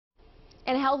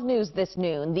In health news this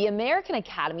noon, the American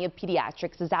Academy of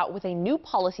Pediatrics is out with a new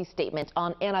policy statement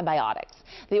on antibiotics.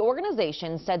 The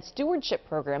organization said stewardship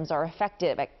programs are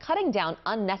effective at cutting down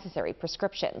unnecessary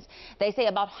prescriptions. They say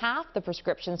about half the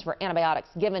prescriptions for antibiotics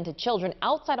given to children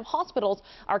outside of hospitals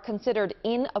are considered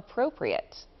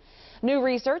inappropriate. New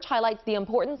research highlights the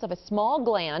importance of a small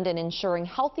gland in ensuring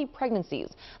healthy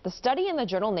pregnancies. The study in the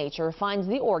journal Nature finds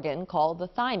the organ, called the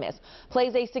thymus,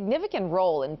 plays a significant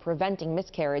role in preventing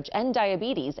miscarriage and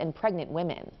diabetes in pregnant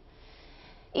women.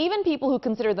 Even people who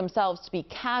consider themselves to be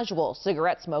casual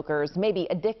cigarette smokers may be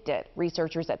addicted.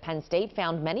 Researchers at Penn State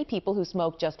found many people who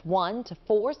smoke just 1 to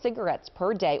 4 cigarettes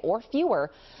per day or fewer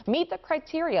meet the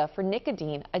criteria for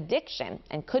nicotine addiction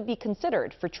and could be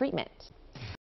considered for treatment.